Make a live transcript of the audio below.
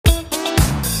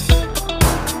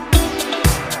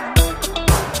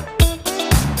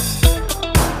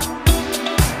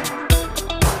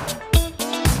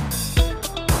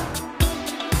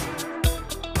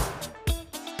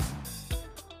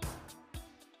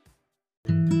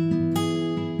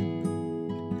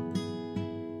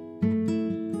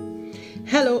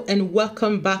Hello and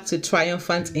welcome back to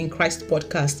Triumphant in Christ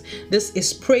podcast. This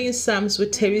is Praying Psalms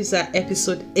with Theresa,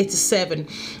 episode 87.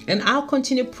 And I'll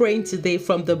continue praying today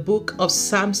from the book of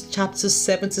Psalms chapter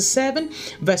 77,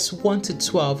 verse 1 to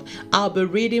 12. I'll be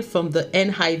reading from the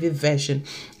NIV version.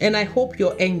 And I hope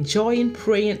you're enjoying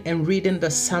praying and reading the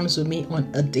Psalms with me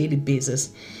on a daily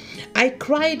basis. I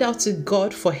cried out to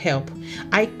God for help.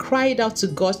 I cried out to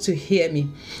God to hear me.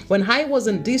 When I was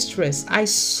in distress, I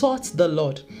sought the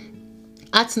Lord.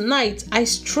 At night, I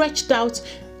stretched out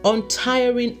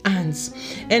untiring hands,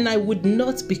 and I would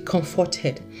not be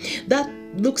comforted. That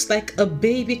looks like a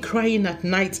baby crying at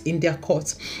night in their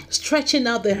cot, stretching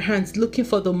out their hands, looking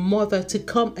for the mother to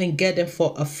come and get them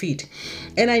for a feed.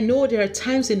 And I know there are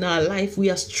times in our life we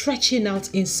are stretching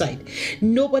out inside.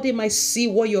 Nobody might see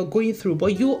what you're going through,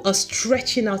 but you are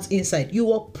stretching out inside.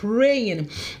 You are praying,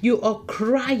 you are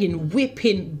crying,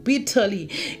 weeping bitterly.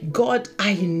 God,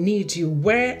 I need you.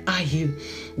 Where are you?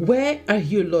 Where are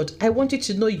you, Lord? I want you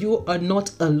to know you are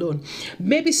not alone.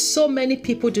 Maybe so many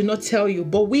people do not tell you,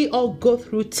 but we all go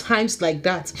through times like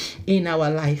that in our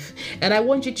life. And I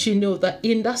want you to know that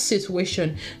in that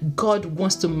situation, God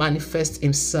wants to manifest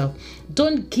himself.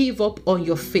 Don't give up on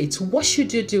your faith. What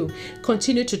should you do?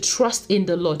 Continue to trust in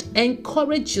the Lord.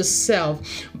 Encourage yourself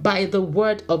by the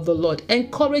word of the Lord.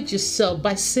 Encourage yourself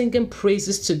by singing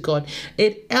praises to God.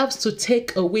 It helps to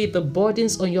take away the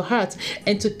burdens on your heart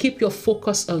and to keep your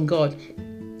focus on God.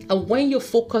 And when your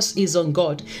focus is on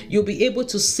God, you'll be able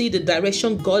to see the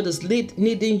direction God is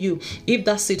leading you if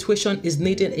that situation is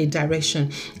needing a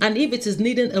direction. And if it is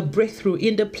needing a breakthrough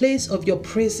in the place of your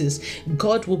praises,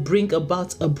 God will bring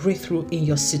about a breakthrough in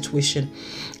your situation.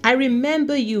 I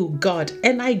remember you, God,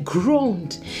 and I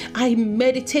groaned. I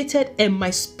meditated and my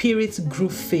spirit grew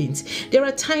faint. There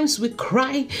are times we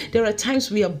cry. There are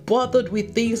times we are bothered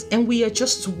with things and we are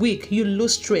just weak. You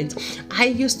lose strength. I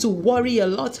used to worry a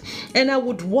lot, and I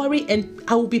would worry and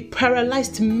I would be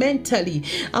paralyzed mentally.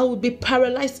 I would be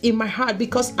paralyzed in my heart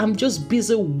because I'm just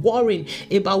busy worrying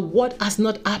about what has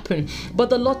not happened. But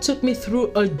the Lord took me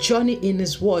through a journey in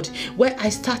His Word where I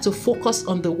start to focus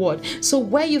on the Word. So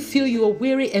where you feel you are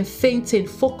weary and fainting,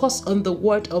 focus on the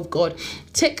Word of God.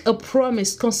 Take a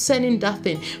promise concerning that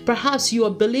thing. Perhaps you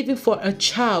are believing for a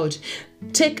child.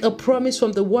 Take a promise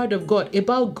from the word of God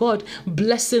about God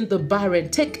blessing the barren.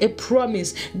 Take a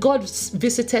promise. God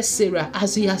visited Sarah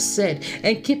as He has said,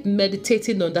 and keep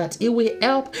meditating on that. It will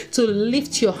help to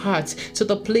lift your heart to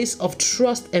the place of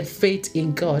trust and faith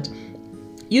in God.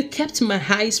 You kept my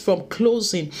eyes from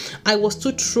closing. I was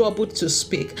too troubled to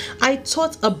speak. I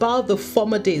thought about the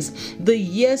former days, the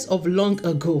years of long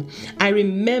ago. I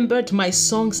remembered my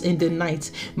songs in the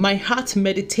night. My heart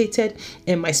meditated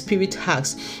and my spirit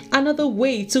asked. Another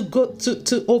way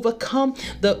to overcome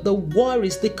the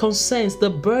worries, the concerns, the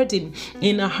burden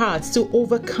in our hearts, to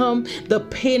overcome the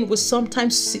pain we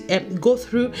sometimes go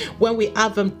through when we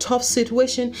have a tough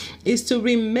situation, is to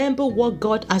remember what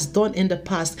God has done in the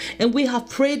past. And we have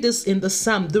prayed this in the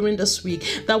psalm during this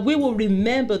week, that we will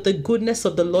remember the goodness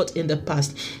of the Lord in the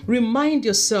past. Remind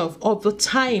yourself of the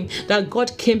time that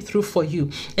God came through for you,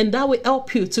 and that will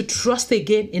help you to trust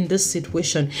again in this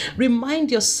situation. Remind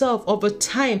yourself of a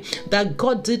time that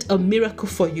God did a miracle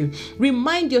for you.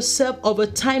 Remind yourself of a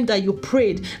time that you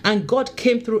prayed and God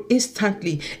came through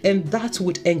instantly, and that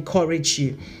would encourage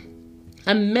you.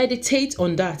 And meditate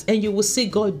on that, and you will see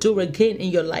God do again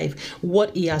in your life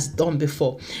what He has done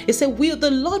before. He said, will the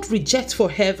Lord reject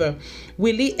forever?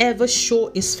 Will He ever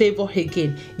show His favor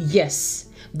again? Yes,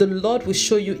 the Lord will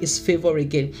show you His favor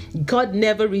again. God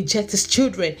never rejects His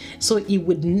children, so He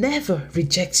would never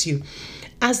reject you.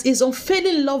 As His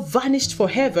unfailing love vanished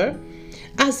forever,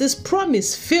 as His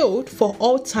promise failed for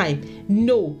all time?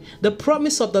 No, the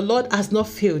promise of the Lord has not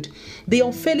failed. The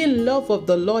unfailing love of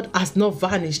the Lord has not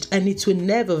vanished, and it will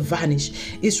never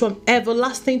vanish. It's from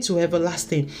everlasting to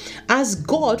everlasting. Has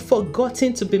God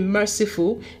forgotten to be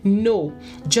merciful? No,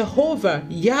 Jehovah,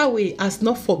 Yahweh, has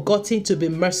not forgotten to be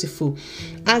merciful.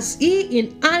 Has He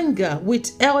in anger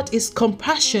withheld His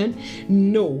compassion?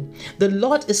 No, the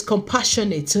Lord is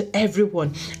compassionate to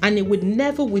everyone, and He would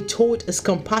never withhold His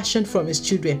compassion from His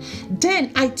children.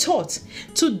 Then I thought,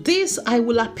 to this I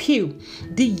will appeal,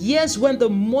 the years when the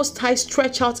Most High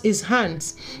stretched out His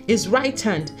hands, His right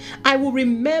hand. I will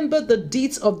remember the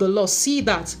deeds of the Lord. See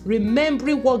that,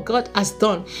 remembering what God has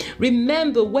done.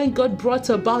 Remember when God brought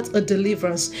about a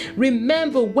deliverance.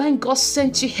 Remember when God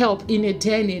sent you help in a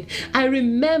day need. I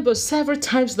remember several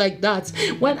times like that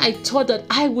when I thought that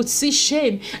I would see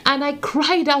shame, and I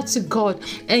cried out to God,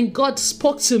 and God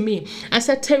spoke to me and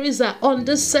said, Theresa, on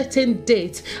this certain certain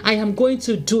date, I am going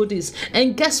to do this.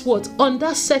 And guess what? On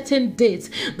that certain date,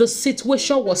 the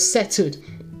situation was settled.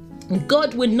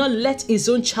 God will not let his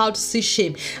own child see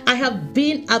shame. I have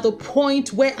been at the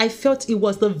point where I felt it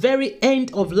was the very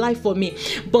end of life for me,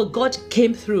 but God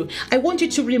came through. I want you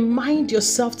to remind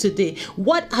yourself today,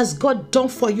 what has God done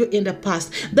for you in the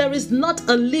past? There is not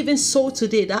a living soul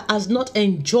today that has not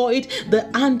enjoyed the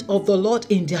hand of the Lord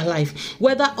in their life,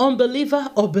 whether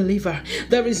unbeliever or believer.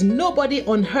 There is nobody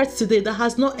on earth today that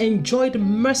has not enjoyed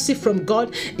mercy from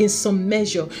God in some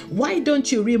measure. Why don't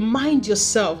you remind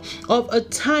yourself of a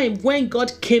time when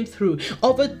God came through,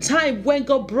 of a time when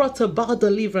God brought about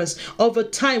deliverance, of a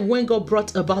time when God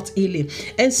brought about healing,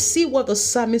 and see what the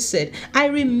psalmist said. I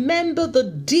remember the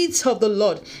deeds of the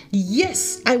Lord.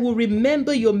 Yes, I will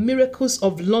remember your miracles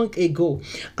of long ago.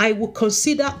 I will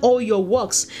consider all your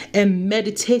works and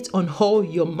meditate on all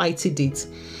your mighty deeds.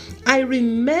 I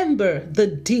remember the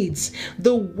deeds,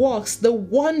 the works, the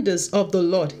wonders of the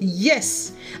Lord.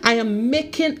 Yes, I am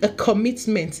making a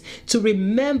commitment to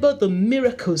remember the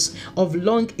miracles of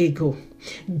long ago.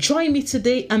 Join me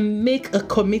today and make a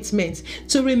commitment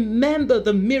to remember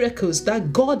the miracles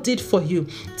that God did for you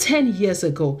 10 years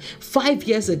ago, 5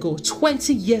 years ago,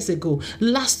 20 years ago,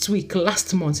 last week,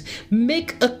 last month.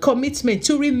 Make a commitment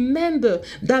to remember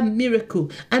that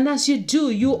miracle. And as you do,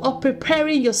 you are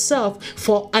preparing yourself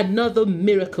for another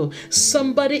miracle.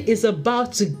 Somebody is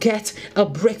about to get a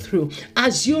breakthrough.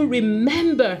 As you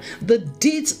remember the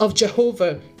deeds of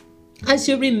Jehovah, as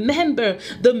you remember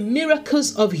the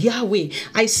miracles of Yahweh,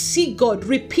 I see God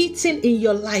repeating in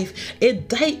your life a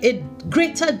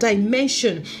greater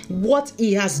dimension what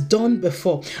he has done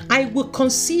before. I will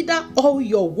consider all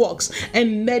your works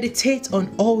and meditate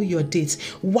on all your deeds.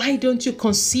 Why don't you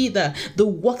consider the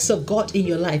works of God in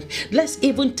your life? Let's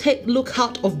even take look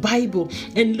out of Bible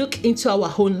and look into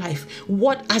our own life.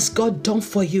 What has God done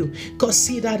for you?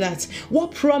 Consider that.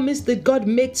 What promise did God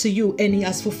make to you and he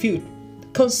has fulfilled?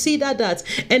 Consider that,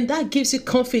 and that gives you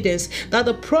confidence that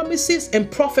the promises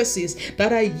and prophecies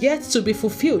that are yet to be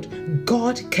fulfilled,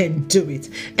 God can do it,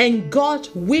 and God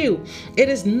will. It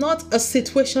is not a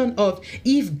situation of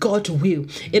if God will.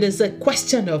 It is a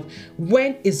question of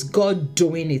when is God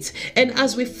doing it. And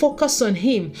as we focus on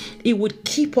him, it would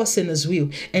keep us in his will,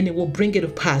 and it will bring it to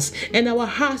pass, and our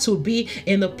hearts will be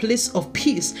in a place of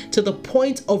peace to the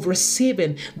point of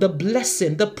receiving the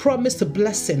blessing, the promised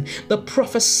blessing, the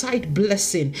prophesied blessing.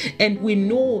 And we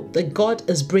know that God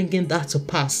is bringing that to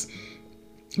pass.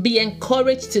 Be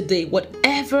encouraged today.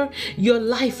 Whatever your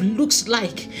life looks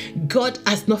like, God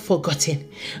has not forgotten.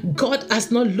 God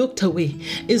has not looked away.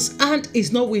 His hand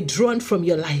is not withdrawn from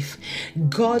your life.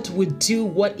 God will do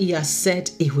what he has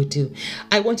said he will do.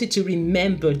 I want you to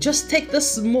remember, just take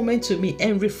this moment to me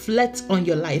and reflect on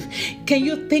your life. Can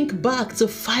you think back to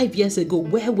 5 years ago?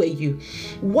 Where were you?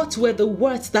 What were the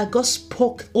words that God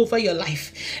spoke over your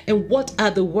life? And what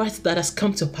are the words that has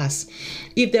come to pass?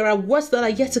 If there are words that are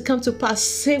yet to come to pass,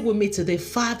 say with me today,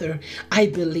 Father, I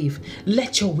believe.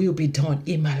 Let your will be done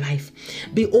in my life.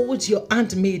 Behold your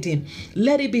handmaiden.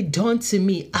 Let it be done to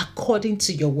me according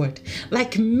to your word.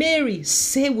 Like Mary,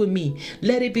 say with me,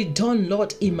 let it be done,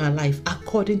 Lord, in my life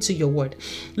according to your word.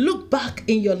 Look back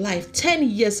in your life 10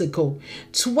 years ago,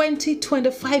 20,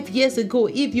 25 years ago,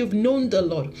 if you've known the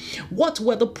Lord. What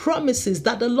were the promises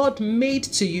that the Lord made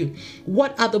to you?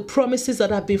 What are the promises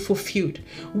that have been fulfilled?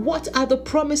 What are the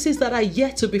promises that are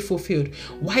yet to be fulfilled?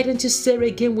 Why don't you say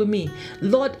again with me,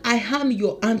 Lord, I am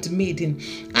your handmaiden.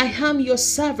 I am your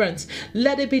servant.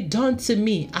 Let it be done to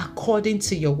me according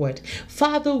to your word.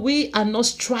 Father, we are not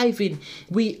striving.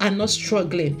 We are not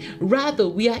struggling. Rather,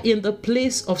 we are in the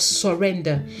place of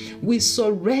surrender. We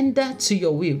surrender to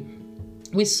your will.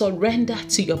 We surrender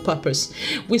to your purpose.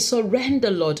 We surrender,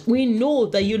 Lord. We know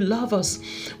that you love us.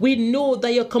 We know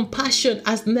that your compassion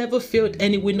has never failed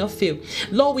and it will not fail.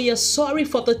 Lord, we are sorry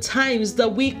for the times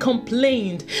that we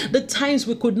complained, the times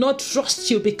we could not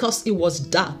trust you because it was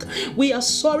dark. We are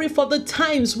sorry for the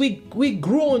times we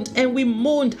groaned and we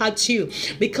moaned at you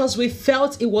because we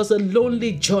felt it was a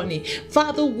lonely journey.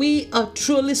 Father, we are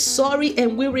truly sorry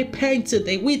and we repent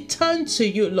today. We turn to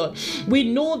you, Lord. We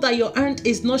know that your hand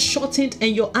is not shortened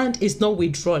and your hand is not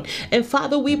withdrawn. And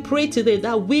Father, we pray today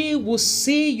that we will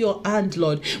see your hand,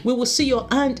 Lord. We will see your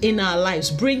hand in our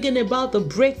lives, bringing about the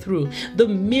breakthrough, the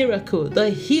miracle, the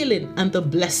healing, and the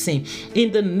blessing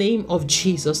in the name of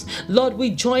Jesus. Lord, we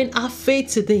join our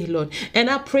faith today, Lord. And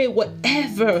I pray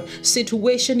whatever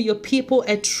situation your people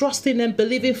are trusting and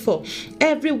believing for,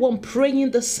 everyone praying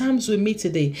the Psalms with me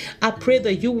today, I pray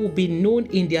that you will be known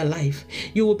in their life.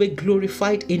 You will be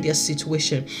glorified in their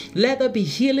situation. Let there be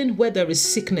healing where there is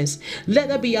sickness. Let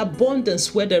there be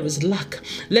abundance where there is lack.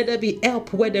 Let there be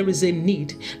help where there is a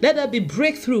need. Let there be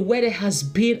breakthrough where there has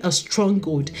been a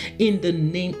stronghold, in the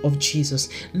name of Jesus.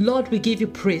 Lord, we give you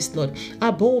praise, Lord.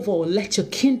 Above all, let your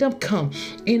kingdom come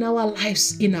in our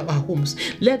lives, in our homes.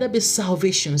 Let there be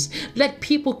salvations. Let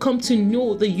people come to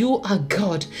know that you are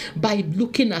God by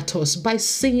looking at us, by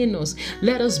seeing us.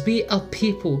 Let us be a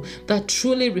people that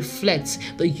truly reflects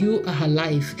that you are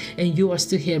alive and you are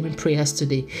still hearing prayers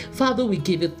today. Father, we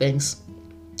give you thanks.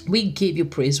 We give you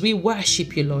praise. We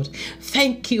worship you, Lord.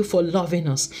 Thank you for loving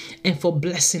us and for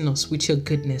blessing us with your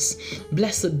goodness.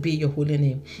 Blessed be your holy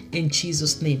name. In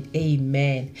Jesus' name,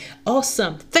 amen.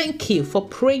 Awesome. Thank you for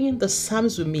praying the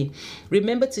Psalms with me.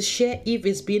 Remember to share if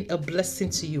it's been a blessing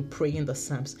to you praying the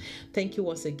Psalms. Thank you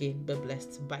once again. Be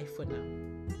blessed. Bye for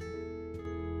now.